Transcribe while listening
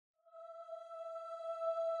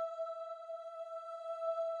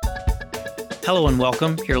Hello and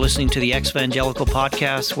welcome. You're listening to the Ex-Evangelical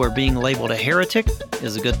Podcast, where being labeled a heretic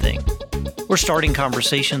is a good thing. We're starting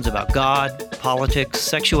conversations about God, politics,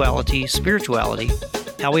 sexuality, spirituality,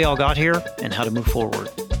 how we all got here, and how to move forward.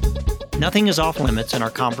 Nothing is off limits in our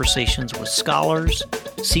conversations with scholars,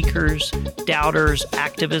 seekers, doubters,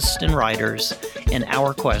 activists, and writers in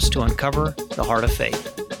our quest to uncover the heart of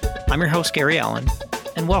faith. I'm your host, Gary Allen,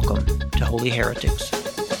 and welcome to Holy Heretics.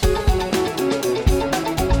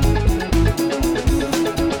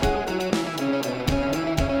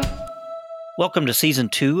 Welcome to Season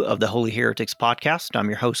 2 of the Holy Heretics Podcast. I'm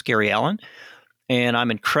your host, Gary Allen, and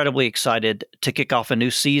I'm incredibly excited to kick off a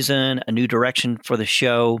new season, a new direction for the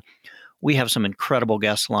show. We have some incredible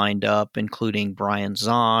guests lined up, including Brian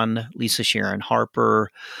Zahn, Lisa Sharon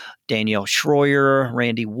Harper, Danielle Schroyer,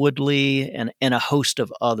 Randy Woodley, and a host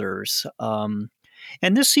of others. And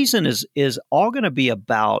this season is all going to be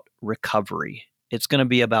about recovery. It's going to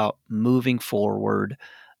be about moving forward,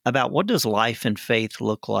 about what does life and faith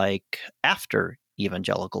look like after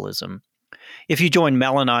evangelicalism. If you joined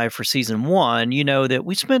Mel and I for Season 1, you know that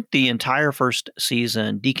we spent the entire first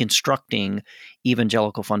season deconstructing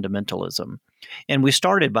evangelical fundamentalism. And we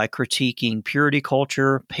started by critiquing purity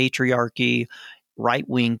culture, patriarchy,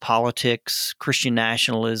 right-wing politics, Christian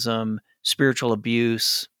nationalism, spiritual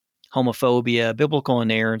abuse, homophobia, biblical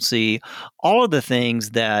inerrancy, all of the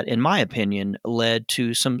things that, in my opinion, led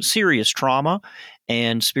to some serious trauma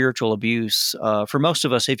and spiritual abuse for most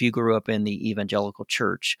of us if you grew up in the evangelical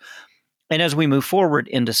church. And as we move forward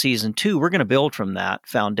into Season 2, we're going to build from that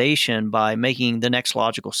foundation by making the next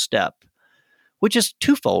logical step, which is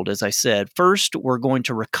twofold, as I said. First, we're going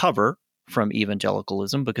to recover from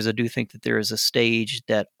evangelicalism, because I do think that there is a stage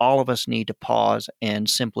that all of us need to pause and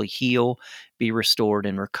simply heal, be restored,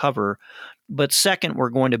 and recover. But second, we're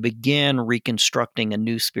going to begin reconstructing a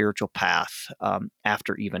new spiritual path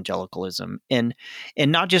after evangelicalism, and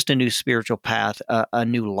not just a new spiritual path, a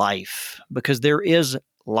new life, because there is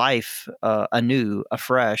life anew,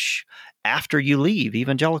 afresh, after you leave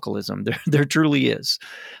evangelicalism. There truly is.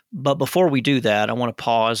 But before we do that, I want to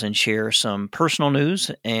pause and share some personal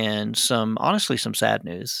news and honestly, some sad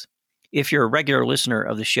news. If you're a regular listener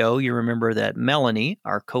of the show, you remember that Melanie,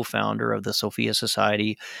 our co-founder of the Sophia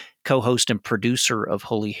Society, co-host and producer of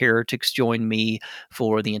Holy Heretics, joined me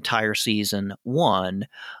for the entire Season 1.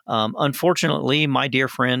 Unfortunately, my dear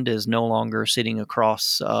friend is no longer sitting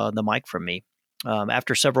across the mic from me.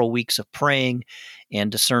 After several weeks of praying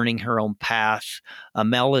and discerning her own path,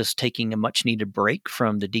 Mel is taking a much-needed break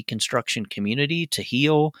from the deconstruction community to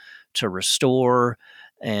heal, to restore,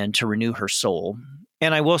 and to renew her soul.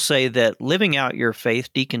 And I will say that living out your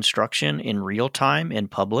faith deconstruction in real time in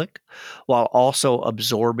public, while also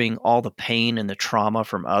absorbing all the pain and the trauma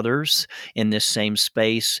from others in this same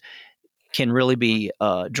space, can really be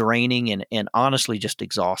draining and honestly just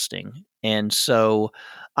exhausting. And so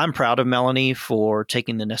I'm proud of Melanie for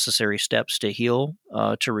taking the necessary steps to heal,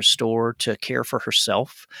 to restore, to care for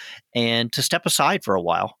herself, and to step aside for a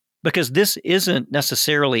while. Because this isn't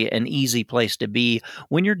necessarily an easy place to be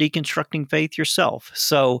when you're deconstructing faith yourself.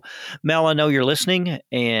 So, Mel, I know you're listening,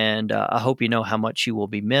 and I hope you know how much you will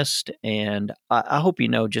be missed. And I hope you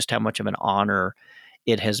know just how much of an honor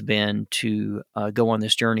it has been to go on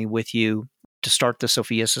this journey with you, to start the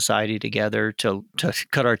Sophia Society together, to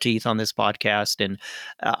cut our teeth on this podcast. And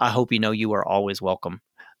I hope you know you are always welcome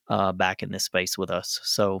back in this space with us.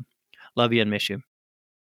 So love you and miss you.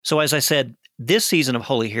 So as I said, this season of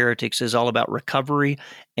Holy Heretics is all about recovery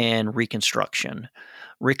and reconstruction.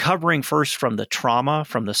 Recovering first from the trauma,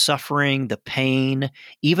 from the suffering, the pain,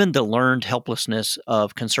 even the learned helplessness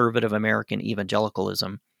of conservative American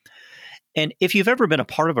evangelicalism. And if you've ever been a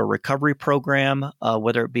part of a recovery program,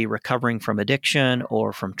 whether it be recovering from addiction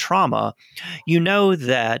or from trauma, you know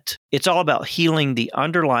that it's all about healing the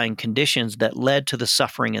underlying conditions that led to the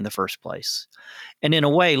suffering in the first place. And in a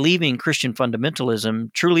way, leaving Christian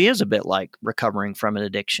fundamentalism truly is a bit like recovering from an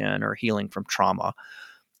addiction or healing from trauma.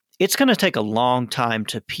 It's going to take a long time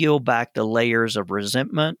to peel back the layers of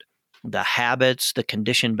resentment, the habits, the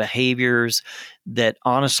conditioned behaviors that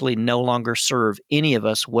honestly no longer serve any of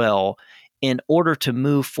us well, in order to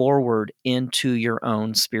move forward into your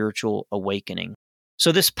own spiritual awakening.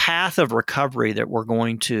 So this path of recovery that we're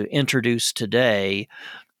going to introduce today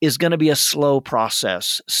is going to be a slow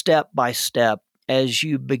process, step by step, as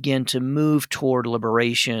you begin to move toward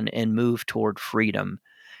liberation and move toward freedom.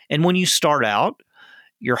 And when you start out,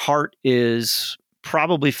 your heart is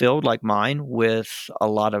probably filled, like mine, with a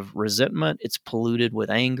lot of resentment. It's polluted with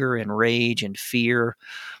anger and rage and fear.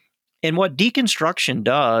 And what deconstruction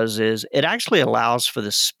does is it actually allows for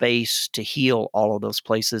the space to heal all of those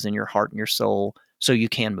places in your heart and your soul so you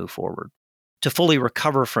can move forward. To fully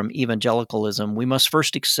recover from evangelicalism, we must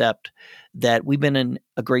first accept that we've been in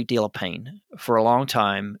a great deal of pain for a long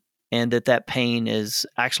time, and that pain is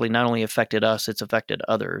actually not only affected us, it's affected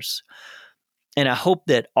others. And I hope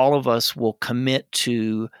that all of us will commit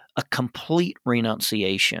to a complete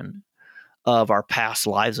renunciation of our past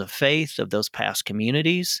lives of faith, of those past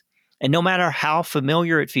communities. And no matter how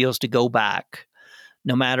familiar it feels to go back,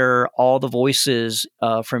 no matter all the voices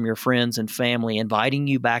from your friends and family inviting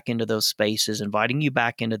you back into those spaces, inviting you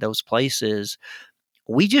back into those places,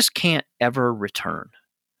 we just can't ever return.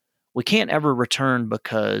 We can't ever return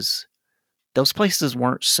because those places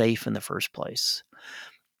weren't safe in the first place.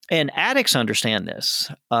 And addicts understand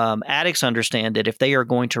this. Addicts understand that if they are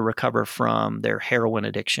going to recover from their heroin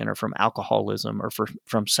addiction or from alcoholism or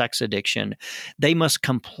from sex addiction, they must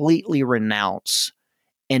completely renounce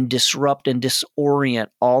and disrupt and disorient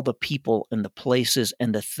all the people and the places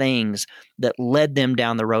and the things that led them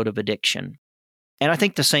down the road of addiction. And I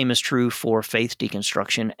think the same is true for faith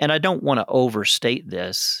deconstruction. And I don't want to overstate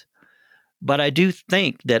this, but I do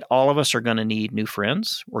think that all of us are going to need new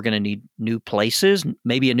friends. We're going to need new places,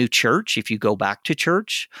 maybe a new church if you go back to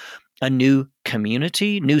church, a new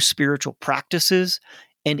community, new spiritual practices,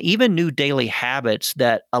 and even new daily habits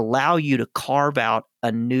that allow you to carve out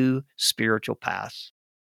a new spiritual path,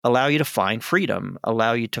 allow you to find freedom,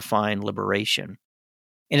 allow you to find liberation.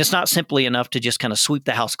 And it's not simply enough to just kind of sweep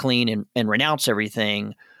the house clean and renounce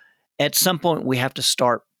everything. At some point, we have to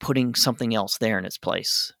start putting something else there in its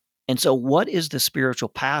place. And so what is the spiritual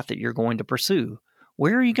path that you're going to pursue?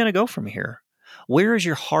 Where are you going to go from here? Where is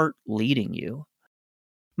your heart leading you?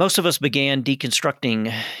 Most of us began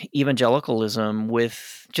deconstructing evangelicalism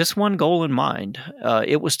with just one goal in mind.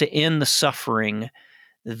 It was to end the suffering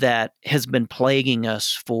that has been plaguing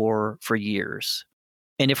us for years.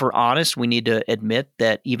 And if we're honest, we need to admit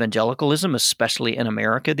that evangelicalism, especially in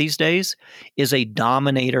America these days, is a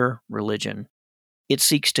dominator religion. It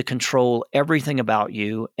seeks to control everything about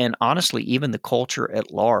you and honestly, even the culture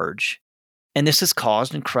at large. And this has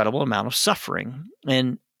caused incredible amount of suffering.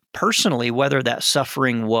 And personally, whether that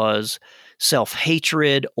suffering was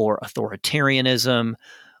self-hatred or authoritarianism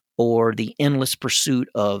or the endless pursuit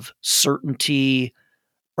of certainty,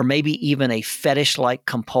 or maybe even a fetish-like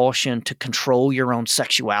compulsion to control your own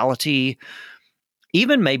sexuality,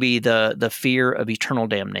 even maybe the fear of eternal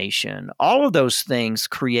damnation, all of those things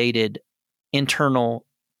created internal,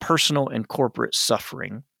 personal, and corporate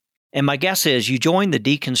suffering. And my guess is you joined the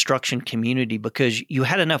deconstruction community because you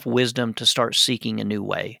had enough wisdom to start seeking a new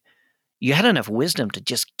way. You had enough wisdom to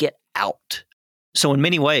just get out. So in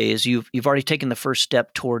many ways, you've already taken the first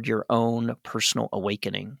step toward your own personal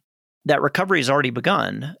awakening. That recovery has already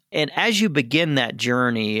begun. And as you begin that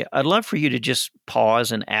journey, I'd love for you to just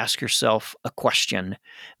pause and ask yourself a question,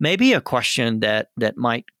 maybe a question that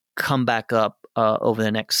might come back up over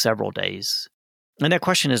the next several days. And that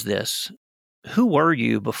question is this: who were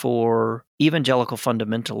you before evangelical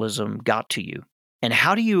fundamentalism got to you? And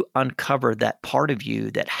how do you uncover that part of you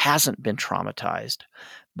that hasn't been traumatized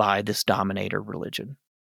by this dominator religion?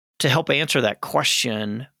 To help answer that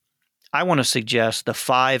question, I want to suggest the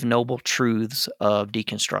 5 noble truths of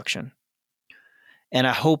deconstruction. And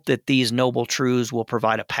I hope that these noble truths will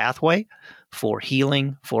provide a pathway for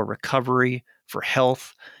healing, for recovery, for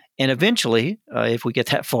health, and eventually, if we get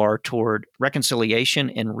that far, toward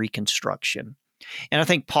reconciliation and reconstruction. And I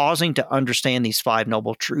think pausing to understand these 5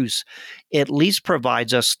 noble truths at least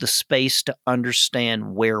provides us the space to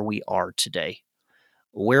understand where we are today,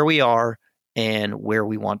 where we are and where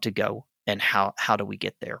we want to go, and how do we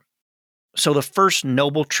get there. So the first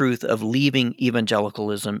noble truth of leaving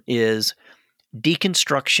evangelicalism is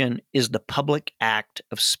deconstruction is the public act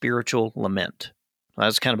of spiritual lament.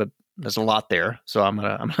 Well, there's a lot there, so I'm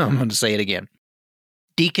gonna say it again.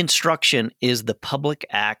 Deconstruction is the public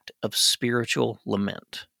act of spiritual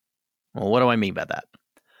lament. Well, what do I mean by that?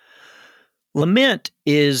 Lament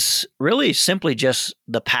is really simply just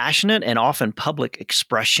the passionate and often public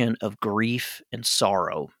expression of grief and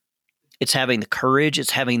sorrow. It's having the courage,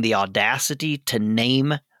 it's having the audacity to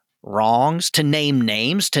name wrongs, to name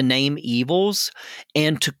names, to name evils,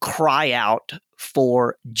 and to cry out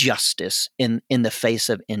for justice in the face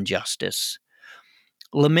of injustice.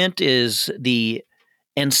 Lament is the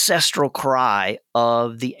ancestral cry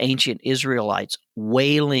of the ancient Israelites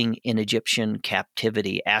wailing in Egyptian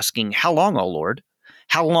captivity, asking, "How long, O Lord?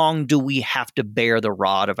 How long do we have to bear the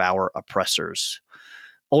rod of our oppressors?"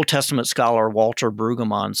 Old Testament scholar Walter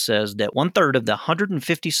Brueggemann says that 1/3 of the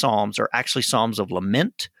 150 Psalms are actually Psalms of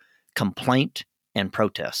lament, complaint, and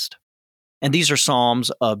protest. And these are Psalms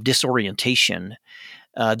of disorientation.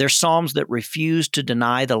 There's Psalms that refuse to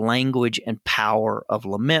deny the language and power of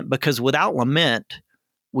lament, because without lament,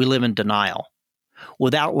 we live in denial.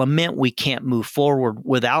 Without lament, we can't move forward.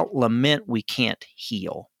 Without lament, we can't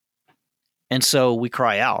heal. And so we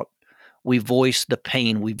cry out. We voice the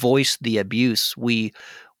pain. We voice the abuse. We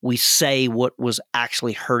say what was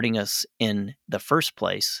actually hurting us in the first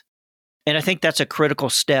place. And I think that's a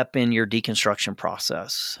critical step in your deconstruction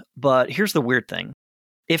process. But here's the weird thing.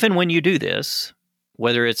 If and when you do this,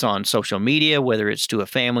 whether it's on social media, whether it's to a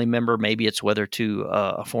family member, maybe it's whether to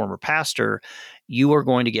a former pastor, you are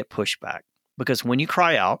going to get pushback. Because when you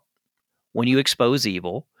cry out, when you expose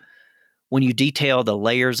evil, when you detail the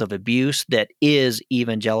layers of abuse that is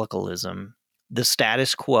evangelicalism, the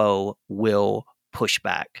status quo will push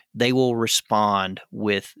back. They will respond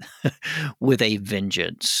with, with a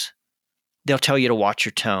vengeance. They'll tell you to watch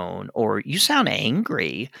your tone, or you sound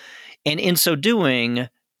angry. And in so doing,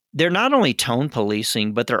 they're not only tone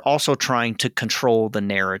policing, but they're also trying to control the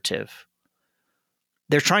narrative.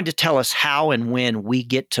 They're trying to tell us how and when we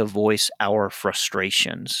get to voice our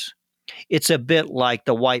frustrations. It's a bit like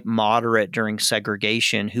the white moderate during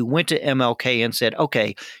segregation who went to MLK and said,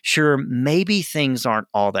 okay, sure, maybe things aren't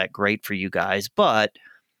all that great for you guys, but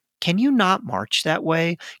can you not march that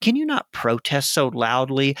way? Can you not protest so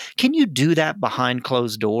loudly? Can you do that behind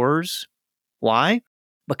closed doors? Why?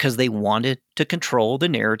 Because they wanted to control the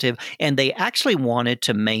narrative, and they actually wanted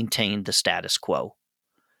to maintain the status quo.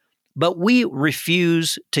 But we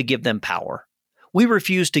refuse to give them power. We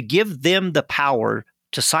refuse to give them the power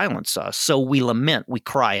to silence us. So we lament, we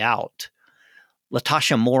cry out.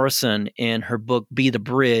 Latasha Morrison, in her book, Be the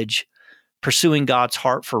Bridge, Pursuing God's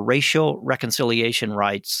Heart for Racial Reconciliation,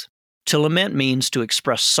 writes, to lament means to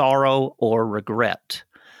express sorrow or regret.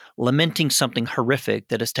 Lamenting something horrific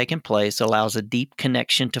that has taken place allows a deep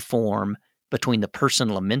connection to form between the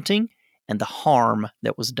person lamenting and the harm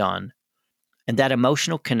that was done. And that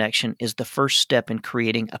emotional connection is the first step in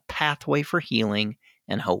creating a pathway for healing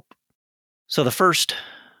and hope. So the first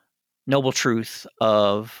noble truth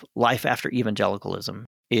of life after evangelicalism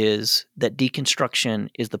is that deconstruction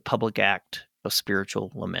is the public act of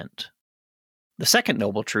spiritual lament. The second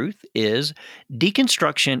noble truth is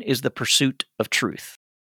deconstruction is the pursuit of truth.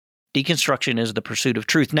 Deconstruction is the pursuit of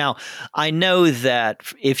truth. Now, I know that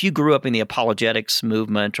if you grew up in the apologetics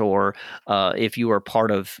movement, or if you were part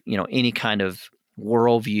of, any kind of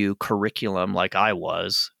worldview curriculum like I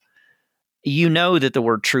was, you know that the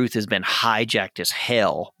word truth has been hijacked as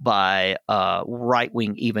hell by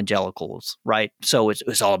right-wing evangelicals, right? So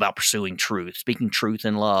it's all about pursuing truth, speaking truth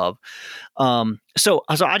in love. So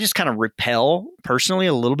I just kind of repel personally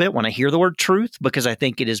a little bit when I hear the word truth, because I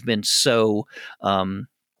think it has been so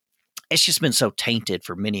it's just been so tainted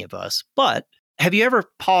for many of us. But have you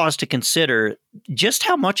ever paused to consider just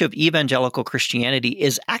how much of evangelical Christianity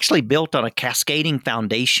is actually built on a cascading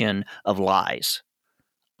foundation of lies?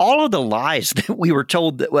 All of the lies that we were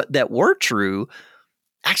told that were true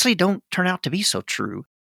actually don't turn out to be so true.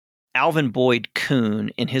 Alvin Boyd Kuhn,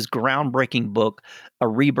 in his groundbreaking book, A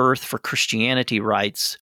Rebirth for Christianity,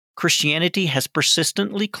 writes, Christianity has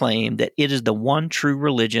persistently claimed that it is the one true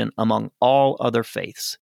religion among all other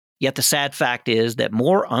faiths. Yet the sad fact is that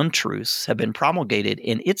more untruths have been promulgated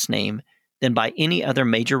in its name than by any other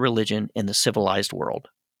major religion in the civilized world.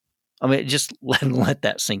 I mean, just let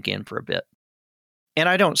that sink in for a bit. And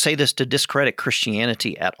I don't say this to discredit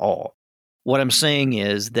Christianity at all. What I'm saying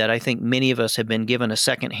is that I think many of us have been given a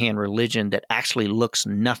secondhand religion that actually looks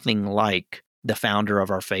nothing like the founder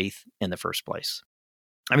of our faith in the first place.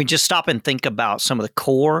 I mean, just stop and think about some of the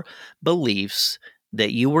core beliefs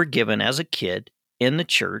that you were given as a kid in the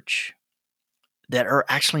church that are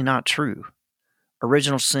actually not true.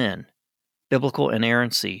 Original sin, biblical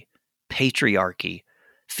inerrancy, patriarchy,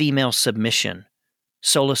 female submission,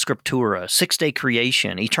 sola scriptura, six-day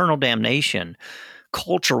creation, eternal damnation,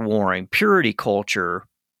 culture warring, purity culture,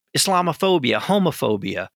 Islamophobia,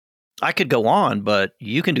 homophobia. I could go on, but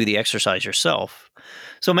you can do the exercise yourself.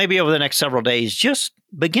 So maybe over the next several days, just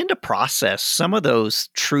begin to process some of those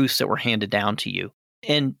truths that were handed down to you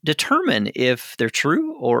and determine if they're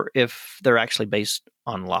true or if they're actually based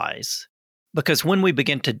on lies. Because when we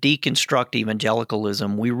begin to deconstruct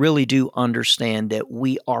evangelicalism, we really do understand that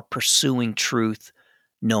we are pursuing truth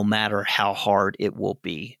no matter how hard it will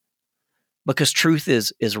be. Because truth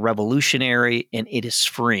is revolutionary and it is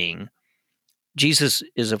freeing. Jesus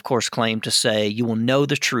is, of course, claimed to say, you will know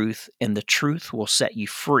the truth and the truth will set you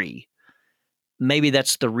free. Maybe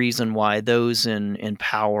that's the reason why those in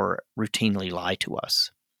power routinely lie to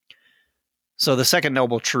us. So the second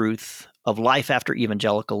noble truth of life after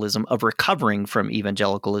evangelicalism, of recovering from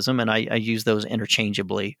evangelicalism, and I use those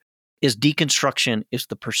interchangeably, is deconstruction is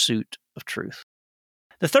the pursuit of truth.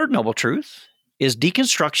 The third noble truth is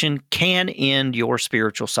deconstruction can end your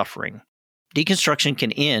spiritual suffering. Deconstruction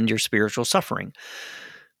can end your spiritual suffering.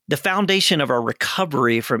 The foundation of our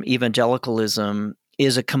recovery from evangelicalism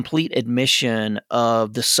is a complete admission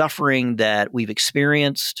of the suffering that we've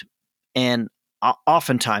experienced and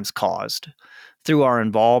oftentimes caused through our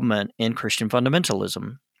involvement in Christian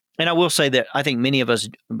fundamentalism. And I will say that I think many of us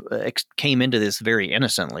came into this very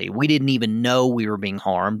innocently. We didn't even know we were being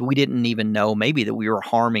harmed. We didn't even know maybe that we were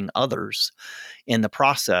harming others in the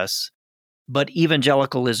process. But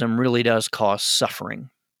evangelicalism really does cause suffering.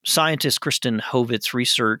 Scientist Kristen Hovitz's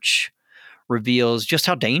research reveals just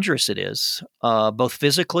how dangerous it is, both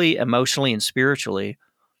physically, emotionally, and spiritually.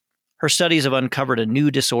 Her studies have uncovered a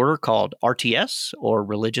new disorder called RTS, or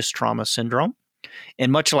religious trauma syndrome.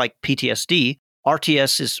 And much like PTSD,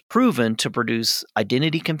 RTS is proven to produce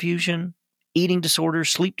identity confusion, eating disorders,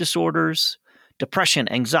 sleep disorders,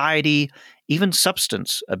 depression, anxiety, even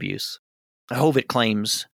substance abuse. Hovitz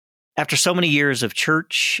claims, after so many years of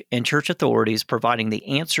church and church authorities providing the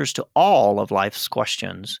answers to all of life's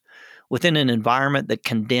questions, within an environment that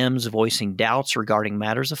condemns voicing doubts regarding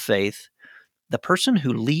matters of faith, the person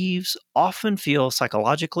who leaves often feels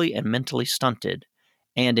psychologically and mentally stunted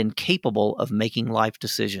and incapable of making life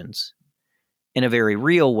decisions. In a very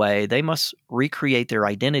real way, they must recreate their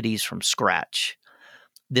identities from scratch.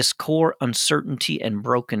 This core uncertainty and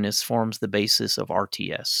brokenness forms the basis of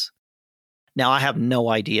RTS. Now, I have no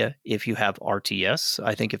idea if you have RTS.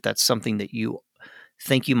 I think if that's something that you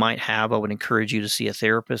think you might have, I would encourage you to see a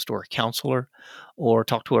therapist or a counselor or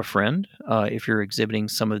talk to a friend if you're exhibiting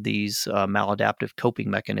some of these maladaptive coping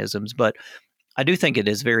mechanisms. But I do think it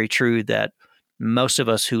is very true that most of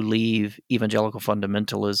us who leave evangelical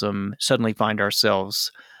fundamentalism suddenly find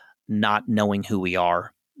ourselves not knowing who we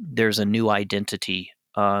are. There's a new identity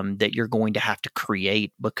that you're going to have to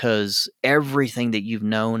create because everything that you've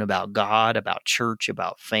known about God, about church,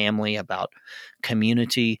 about family, about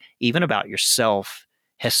community, even about yourself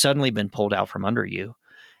has suddenly been pulled out from under you.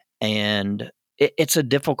 And it's a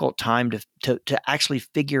difficult time to actually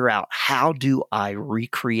figure out, how do I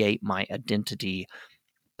recreate my identity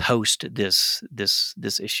post this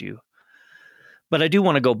issue? But I do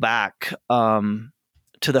want to go back to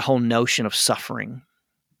the whole notion of suffering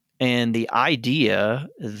and the idea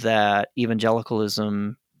that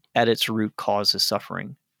evangelicalism at its root causes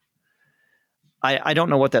suffering. I don't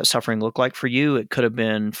know what that suffering looked like for you. It could have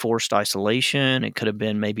been forced isolation. It could have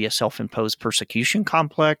been maybe a self-imposed persecution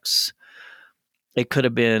complex. It could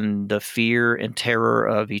have been the fear and terror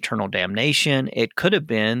of eternal damnation. It could have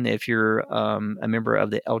been, if you're a member of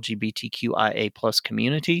the LGBTQIA plus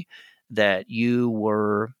community, that you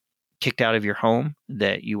were kicked out of your home,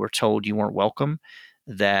 that you were told you weren't welcome,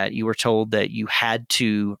 that you were told that you had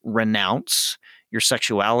to renounce your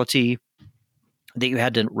sexuality, that you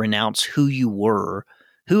had to renounce who you were,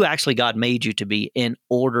 who actually God made you to be in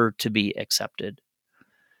order to be accepted.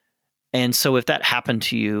 And so if that happened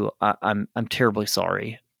to you, I'm terribly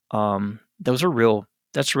sorry. That's real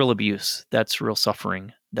abuse. That's real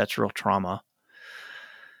suffering. That's real trauma.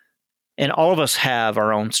 And all of us have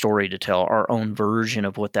our own story to tell, our own version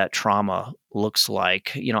of what that trauma looks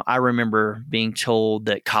like. You know, I remember being told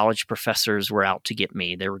that college professors were out to get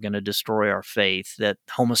me. They were going to destroy our faith, that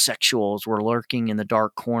homosexuals were lurking in the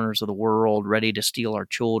dark corners of the world, ready to steal our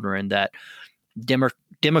children, that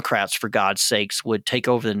Democrats, for God's sakes, would take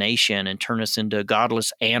over the nation and turn us into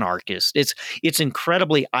godless anarchists. It's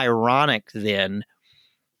incredibly ironic then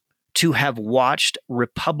to have watched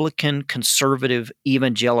Republican conservative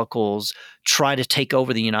evangelicals try to take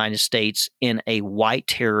over the United States in a white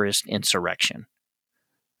terrorist insurrection.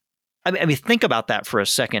 I mean, think about that for a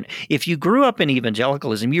second. If you grew up in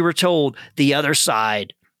evangelicalism, you were told the other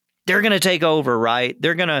side, they're going to take over, right?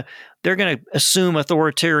 They're going to assume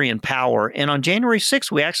authoritarian power. And on January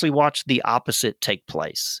 6th, we actually watched the opposite take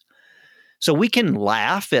place. So we can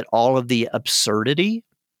laugh at all of the absurdity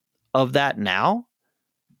of that now.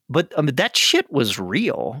 But that shit was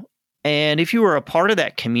real. And if you were a part of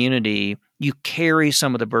that community, you carry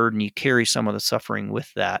some of the burden, you carry some of the suffering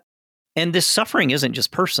with that. And this suffering isn't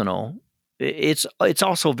just personal. It's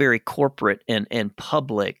also very corporate and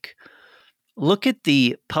public. Look at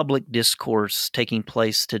the public discourse taking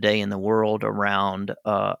place today in the world around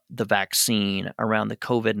the vaccine, around the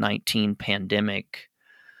COVID-19 pandemic,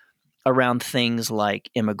 around things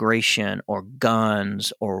like immigration or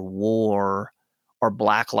guns or war or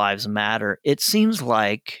Black Lives Matter. It seems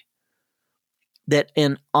like that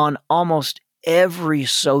on almost every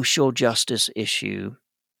social justice issue,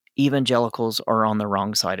 evangelicals are on the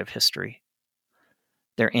wrong side of history.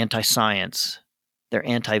 They're anti-science. They're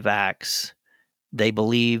anti-vax. They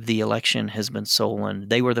believe the election has been stolen.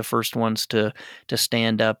 They were the first ones to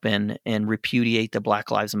stand up and repudiate the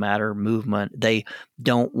Black Lives Matter movement. They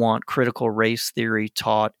don't want critical race theory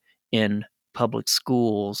taught in public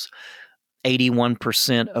schools.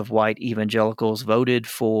 81% of white evangelicals voted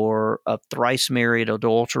for a thrice married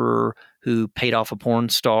adulterer who paid off a porn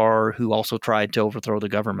star who also tried to overthrow the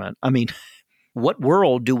government. I mean, what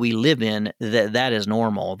world do we live in that is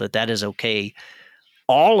normal, that is okay?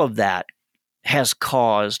 All of that has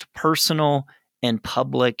caused personal and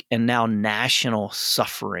public and now national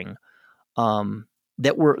suffering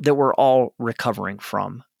that we're all recovering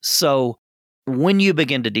from. So when you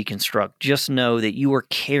begin to deconstruct, just know that you are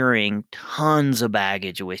carrying tons of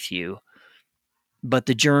baggage with you, but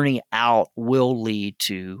the journey out will lead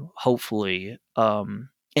to, hopefully, an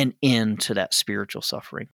end to that spiritual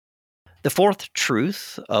suffering. The fourth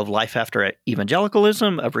truth of life after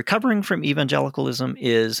evangelicalism, of recovering from evangelicalism,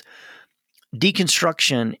 is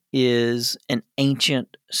deconstruction is an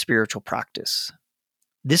ancient spiritual practice.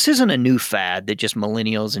 This isn't a new fad that just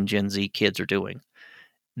millennials and Gen Z kids are doing.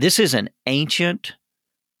 This is an ancient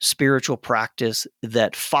spiritual practice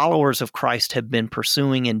that followers of Christ have been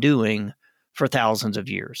pursuing and doing for thousands of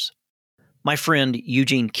years. My friend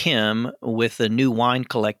Eugene Kim with the New Wine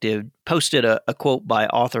Collective posted a quote by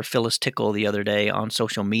author Phyllis Tickle the other day on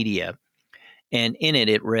social media. And in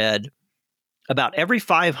it read, "About every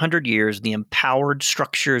 500 years, the empowered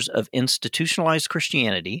structures of institutionalized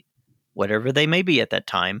Christianity, whatever they may be at that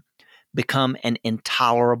time, become an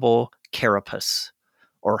intolerable carapace,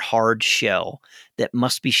 or hard shell, that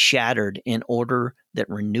must be shattered in order that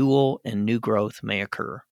renewal and new growth may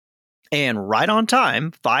occur." And right on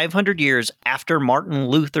time, 500 years after Martin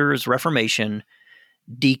Luther's Reformation,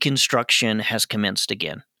 deconstruction has commenced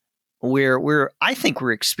again. I think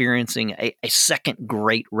we're experiencing a second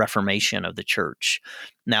great reformation of the church.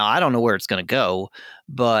 Now, I don't know where it's going to go,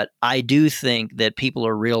 but I do think that people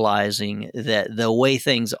are realizing that the way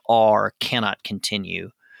things are cannot continue.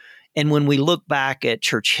 And when we look back at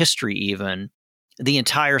church history even, the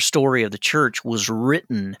entire story of the church was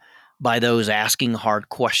written by those asking hard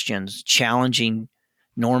questions, challenging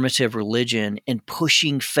normative religion, and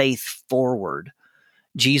pushing faith forward.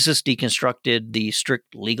 Jesus deconstructed the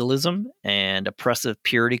strict legalism and oppressive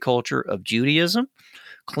purity culture of Judaism.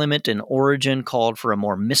 Clement and Origen called for a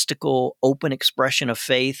more mystical, open expression of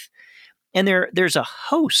faith. And there's a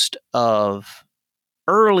host of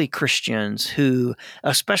early Christians who,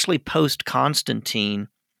 especially post-Constantine,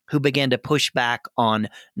 who began to push back on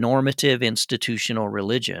normative institutional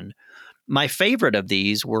religion. My favorite of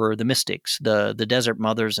these were the mystics, the Desert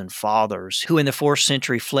Mothers and Fathers, who in the 4th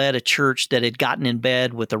century fled a church that had gotten in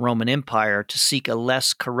bed with the Roman Empire to seek a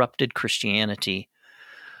less corrupted Christianity.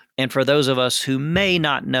 And for those of us who may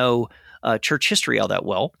not know church history all that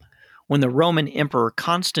well, when the Roman Emperor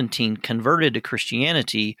Constantine converted to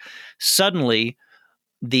Christianity, suddenly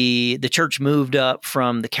the church moved up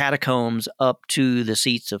from the catacombs up to the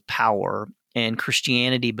seats of power, and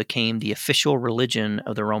Christianity became the official religion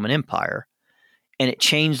of the Roman Empire. And it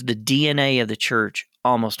changed the DNA of the church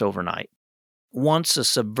almost overnight. Once a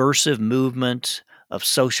subversive movement of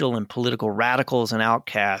social and political radicals and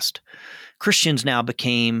outcasts, Christians now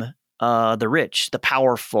became the rich, the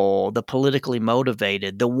powerful, the politically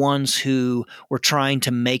motivated, the ones who were trying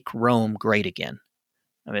to make Rome great again.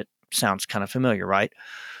 I mean, it sounds kind of familiar, right?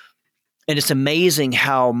 And it's amazing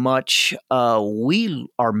how much we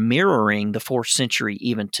are mirroring the 4th century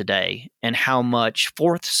even today, and how much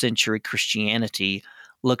 4th century Christianity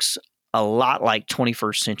looks a lot like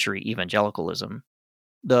 21st century evangelicalism.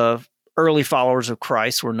 The early followers of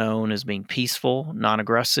Christ were known as being peaceful,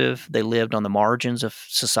 non-aggressive. They lived on the margins of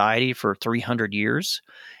society for 300 years.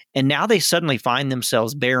 And now they suddenly find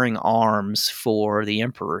themselves bearing arms for the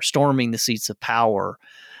emperor, storming the seats of power.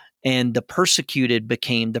 And the persecuted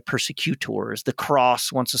became the persecutors. The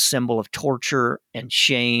cross, once a symbol of torture and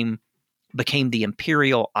shame, became the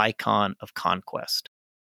imperial icon of conquest.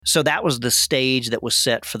 So that was the stage that was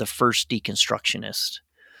set for the first deconstructionists.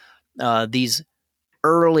 These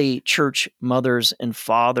early church mothers and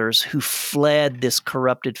fathers who fled this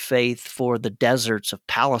corrupted faith for the deserts of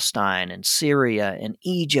Palestine and Syria and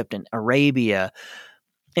Egypt and Arabia.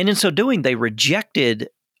 And in so doing, they rejected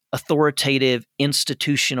authoritative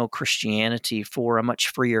institutional Christianity for a much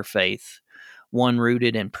freer faith, one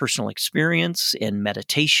rooted in personal experience, in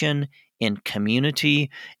meditation, in community,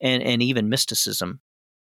 and even mysticism.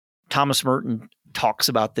 Thomas Merton talks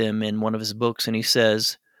about them in one of his books, and he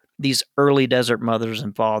says, these early desert mothers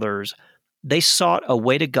and fathers, they sought a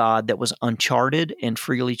way to God that was uncharted and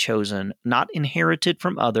freely chosen, not inherited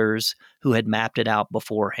from others who had mapped it out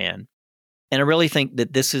beforehand. And I really think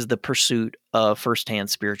that this is the pursuit of firsthand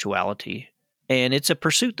spirituality. And it's a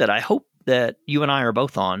pursuit that I hope that you and I are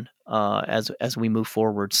both on as we move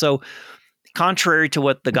forward. So contrary to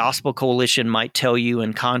what the Gospel Coalition might tell you,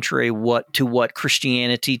 and contrary to what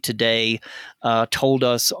Christianity Today told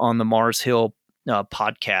us on the Mars Hill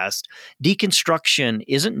podcast, deconstruction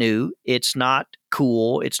isn't new. It's not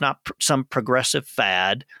cool. It's not some progressive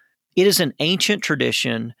fad. It is an ancient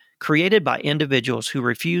tradition created by individuals who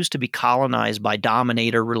refused to be colonized by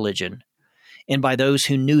dominator religion and by those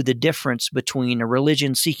who knew the difference between a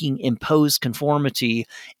religion seeking imposed conformity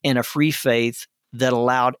and a free faith that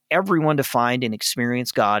allowed everyone to find and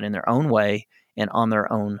experience God in their own way and on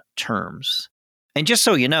their own terms. And just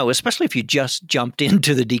so you know, especially if you just jumped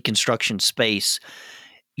into the deconstruction space,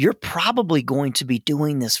 you're probably going to be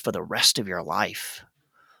doing this for the rest of your life.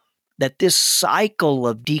 That this cycle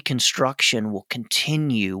of deconstruction will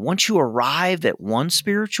continue. Once you arrive at one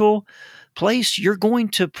spiritual place, you're going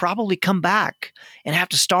to probably come back and have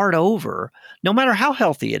to start over, no matter how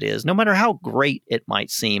healthy it is, no matter how great it might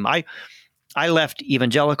seem. I left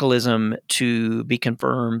evangelicalism to be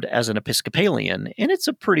confirmed as an Episcopalian, and it's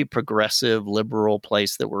a pretty progressive, liberal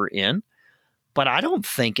place that we're in. But I don't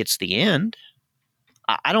think it's the end.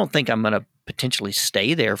 I don't think I'm going to potentially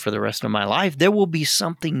stay there for the rest of my life. There will be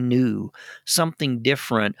something new, something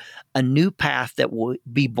different, a new path that will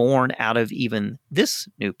be born out of even this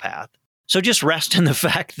new path. So just rest in the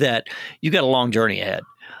fact that you got a long journey ahead.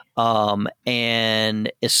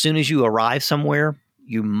 And as soon as you arrive somewhere,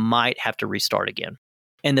 you might have to restart again.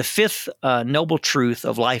 And the fifth noble truth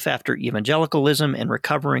of life after evangelicalism and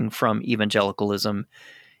recovering from evangelicalism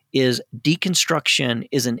is deconstruction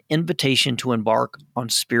is an invitation to embark on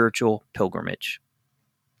spiritual pilgrimage.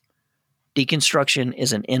 Deconstruction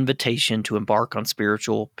is an invitation to embark on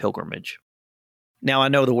spiritual pilgrimage. Now, I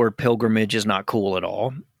know the word pilgrimage is not cool at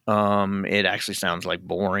all. It actually sounds like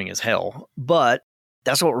boring as hell, but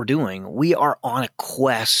that's what we're doing. We are on a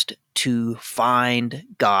quest to find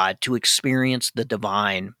God, to experience the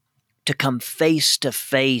divine, to come face to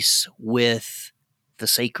face with the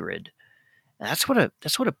sacred. And that's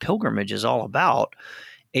what a pilgrimage is all about.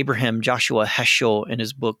 Abraham Joshua Heschel, in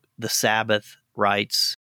his book The Sabbath,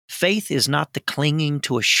 writes, "Faith is not the clinging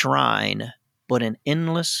to a shrine, but an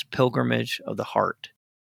endless pilgrimage of the heart."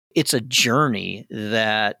 It's a journey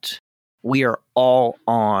that we are all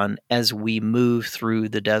on as we move through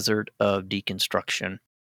the desert of deconstruction.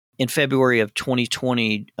 In February of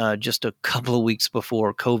 2020, just a couple of weeks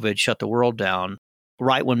before COVID shut the world down,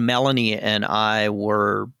 right when Melanie and I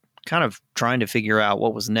were kind of trying to figure out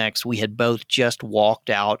what was next, we had both just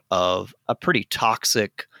walked out of a pretty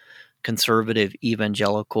toxic conservative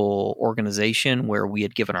evangelical organization where we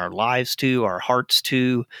had given our lives to, our hearts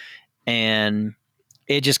to, and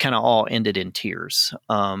it just kind of all ended in tears.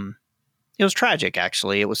 It was tragic,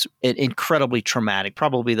 actually. It was incredibly traumatic,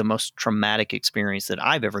 probably the most traumatic experience that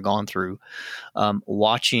I've ever gone through,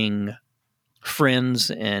 watching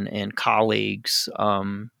friends and colleagues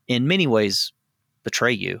in many ways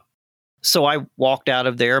betray you. So I walked out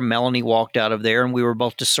of there, Melanie walked out of there, and we were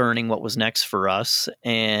both discerning what was next for us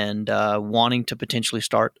and wanting to potentially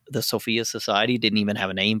start the Sophia Society. Didn't even have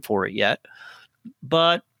a name for it yet.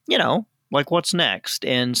 But, like what's next?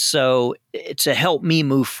 And so to help me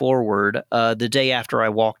move forward, the day after I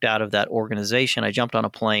walked out of that organization, I jumped on a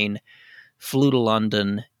plane, flew to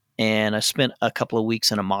London, and I spent a couple of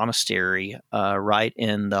weeks in a monastery right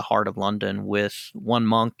in the heart of London with one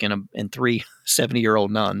monk and three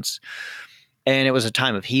 70-year-old nuns. And it was a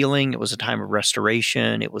time of healing. It was a time of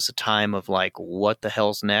restoration. It was a time of like, what the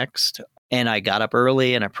hell's next? And I got up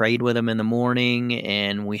early and I prayed with them in the morning,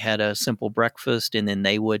 and we had a simple breakfast, and then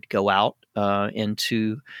they would go out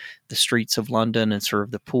into the streets of London and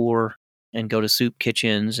serve the poor and go to soup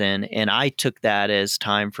kitchens. And I took that as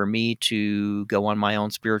time for me to go on my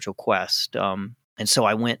own spiritual quest. And so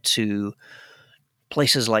I went to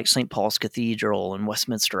places like St. Paul's Cathedral and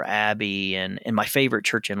Westminster Abbey and my favorite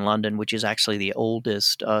church in London, which is actually the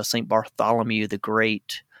oldest, St. Bartholomew the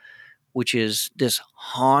Great, which is this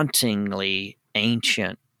hauntingly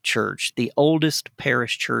ancient church, the oldest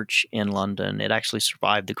parish church in London. It actually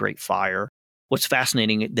survived the Great Fire. What's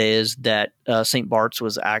fascinating is that St. Bart's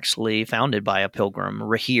was actually founded by a pilgrim,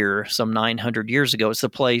 Rahir, some 900 years ago. It's the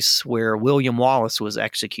place where William Wallace was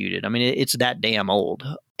executed. I mean, it's that damn old.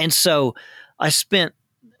 And so I spent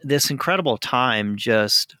this incredible time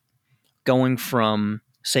just going from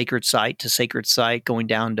sacred site to sacred site, going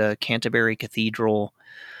down to Canterbury Cathedral,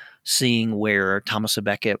 seeing where Thomas à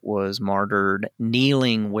Becket was martyred,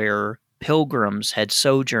 kneeling where pilgrims had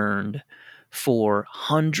sojourned for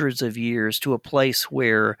hundreds of years to a place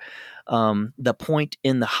where the point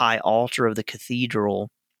in the high altar of the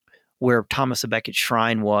cathedral where Thomas à Becket's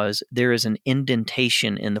shrine was, there is an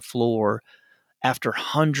indentation in the floor after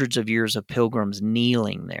hundreds of years of pilgrims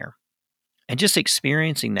kneeling there. And just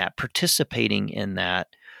experiencing that, participating in that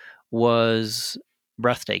was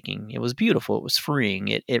breathtaking. It was beautiful. It was freeing.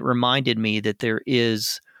 It reminded me that there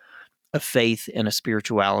is a faith and a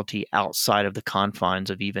spirituality outside of the confines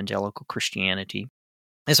of evangelical Christianity.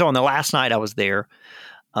 And so on the last night I was there,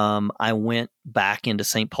 I went back into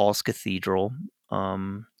St. Paul's Cathedral,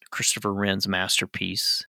 Christopher Wren's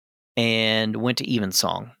masterpiece, and went to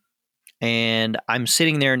Evensong. And I'm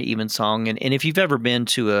sitting there in Evensong, and if you've ever been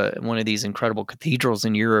to one of these incredible cathedrals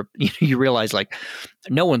in Europe, you realize like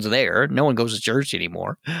no one's there, no one goes to church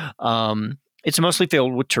anymore. It's mostly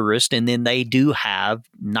filled with tourists, and then they do have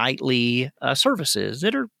nightly services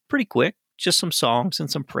that are pretty quick, just some songs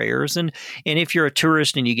and some prayers. And if you're a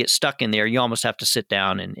tourist and you get stuck in there, you almost have to sit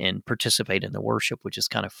down and participate in the worship, which is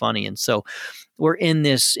kind of funny. And so we're in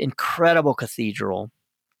this incredible cathedral,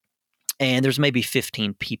 and there's maybe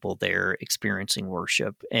 15 people there experiencing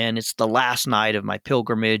worship. And it's the last night of my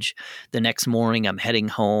pilgrimage. The next morning, I'm heading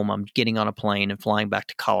home. I'm getting on a plane and flying back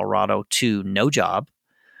to Colorado to no job,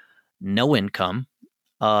 no income,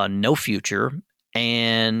 no future,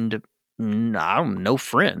 and no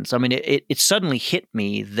friends. I mean, it suddenly hit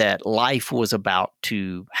me that life was about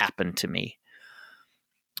to happen to me.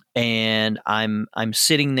 And I'm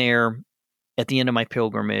sitting there at the end of my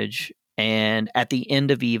pilgrimage, and at the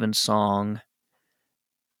end of Evensong,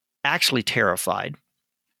 actually terrified.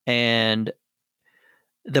 And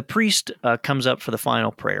the priest comes up for the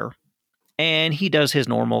final prayer, and he does his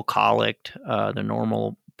normal collect, the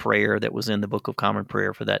normal prayer that was in the Book of Common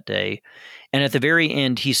Prayer for that day. And at the very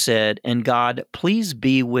end, he said, "And God, please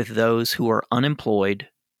be with those who are unemployed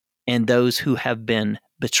and those who have been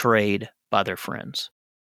betrayed by their friends."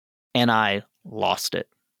 And I lost it.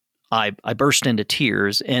 I burst into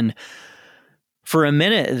tears. And for a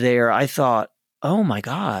minute there, I thought, oh my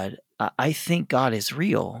God, I think God is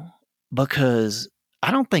real, because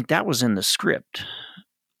I don't think that was in the script.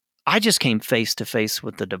 I just came face to face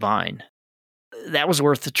with the divine. That was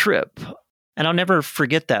worth the trip. And I'll never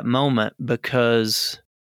forget that moment, because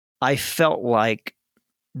I felt like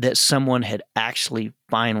that someone had actually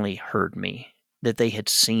finally heard me, that they had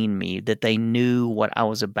seen me, that they knew what I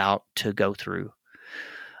was about to go through.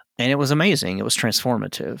 And it was amazing. It was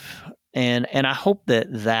transformative. And I hope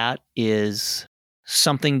that is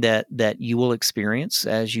something that you will experience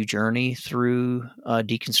as you journey through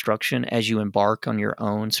deconstruction, as you embark on your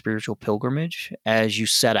own spiritual pilgrimage, as you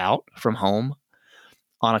set out from home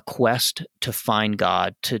on a quest to find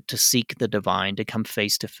God, to seek the divine, to come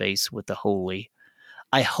face to face with the holy.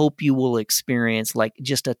 I hope you will experience like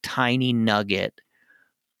just a tiny nugget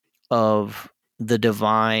of the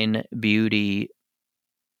divine beauty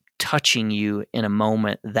touching you in a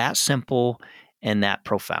moment that simple and that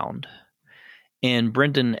profound. In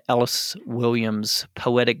Brendan Ellis Williams'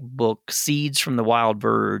 poetic book, Seeds from the Wild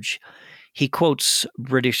Verge, he quotes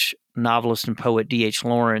British novelist and poet D.H.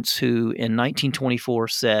 Lawrence, who in 1924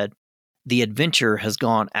 said, "The adventure has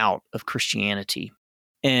gone out of Christianity."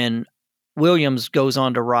 And Williams goes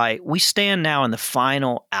on to write, "We stand now in the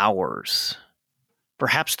final hours,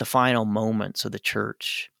 perhaps the final moments of the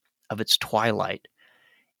church, of its twilight.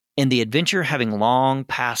 And the adventure having long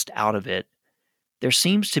passed out of it, there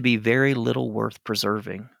seems to be very little worth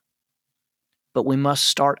preserving. But we must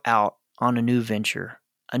start out on a new venture,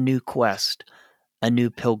 a new quest, a new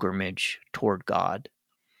pilgrimage toward God.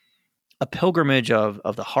 A pilgrimage of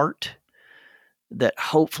the heart that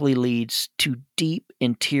hopefully leads to deep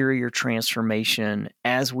interior transformation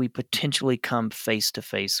as we potentially come face to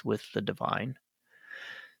face with the divine."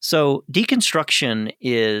 So deconstruction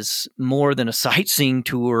is more than a sightseeing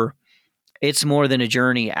tour. It's more than a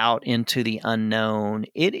journey out into the unknown.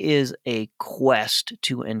 It is a quest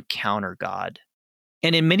to encounter God.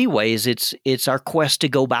 And in many ways, it's our quest to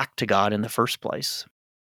go back to God in the first place.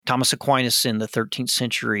 Thomas Aquinas in the 13th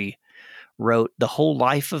century wrote, "The whole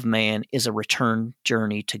life of man is a return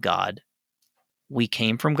journey to God. We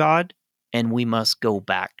came from God, and we must go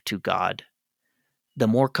back to God. The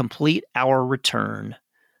more complete our return,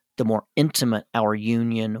 the more intimate our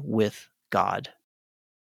union with God."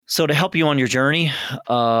 So to help you on your journey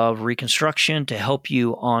of reconstruction, to help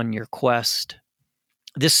you on your quest,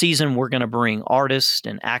 this season we're going to bring artists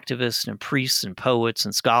and activists and priests and poets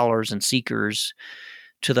and scholars and seekers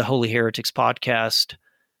to the Holy Heretics podcast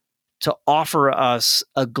to offer us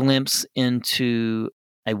a glimpse into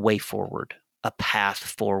a way forward, a path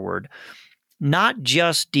forward. not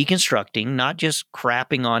just deconstructing, not just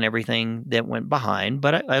crapping on everything that went behind,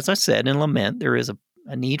 but as I said in Lament, there is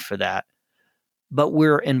a need for that. But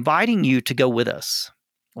we're inviting you to go with us.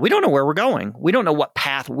 We don't know where we're going. We don't know what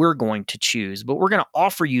path we're going to choose, but we're going to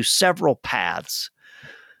offer you several paths,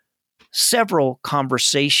 several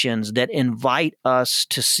conversations that invite us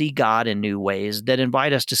to see God in new ways, that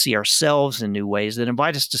invite us to see ourselves in new ways, that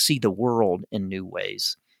invite us to see the world in new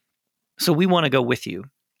ways. So we want to go with you.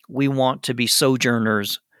 We want to be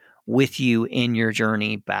sojourners with you in your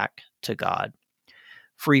journey back to God,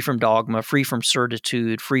 free from dogma, free from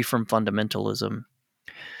certitude, free from fundamentalism.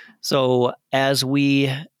 So as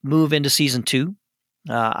we move into season 2,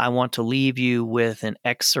 I want to leave you with an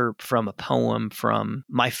excerpt from a poem from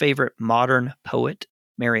my favorite modern poet,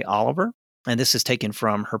 Mary Oliver. And this is taken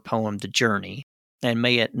from her poem, The Journey. And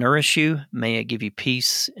may it nourish you, may it give you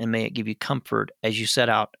peace, and may it give you comfort as you set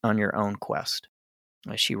out on your own quest.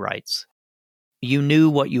 As she writes, "You knew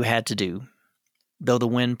what you had to do, though the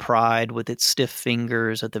wind pried with its stiff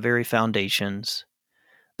fingers at the very foundations,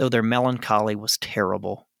 though their melancholy was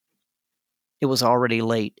terrible. It was already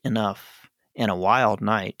late enough, and a wild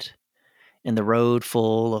night, and the road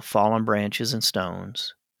full of fallen branches and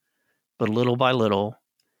stones. But little by little,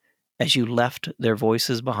 as you left their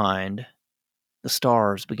voices behind, the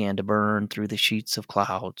stars began to burn through the sheets of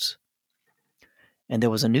clouds. And there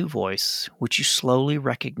was a new voice, which you slowly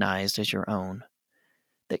recognized as your own,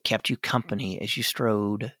 that kept you company as you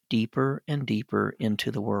strode deeper and deeper into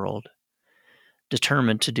the world,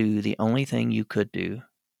 determined to do the only thing you could do,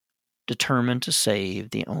 determined to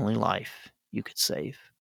save the only life you could save."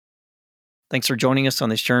 Thanks for joining us on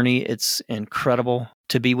this journey. It's incredible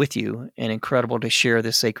to be with you and incredible to share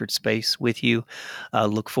this sacred space with you.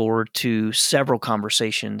 Look forward to several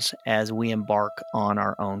conversations as we embark on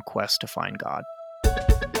our own quest to find God.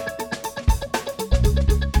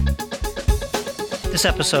 This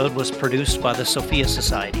episode was produced by the Sophia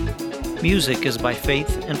Society. Music is by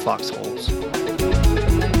Faith and Foxholes.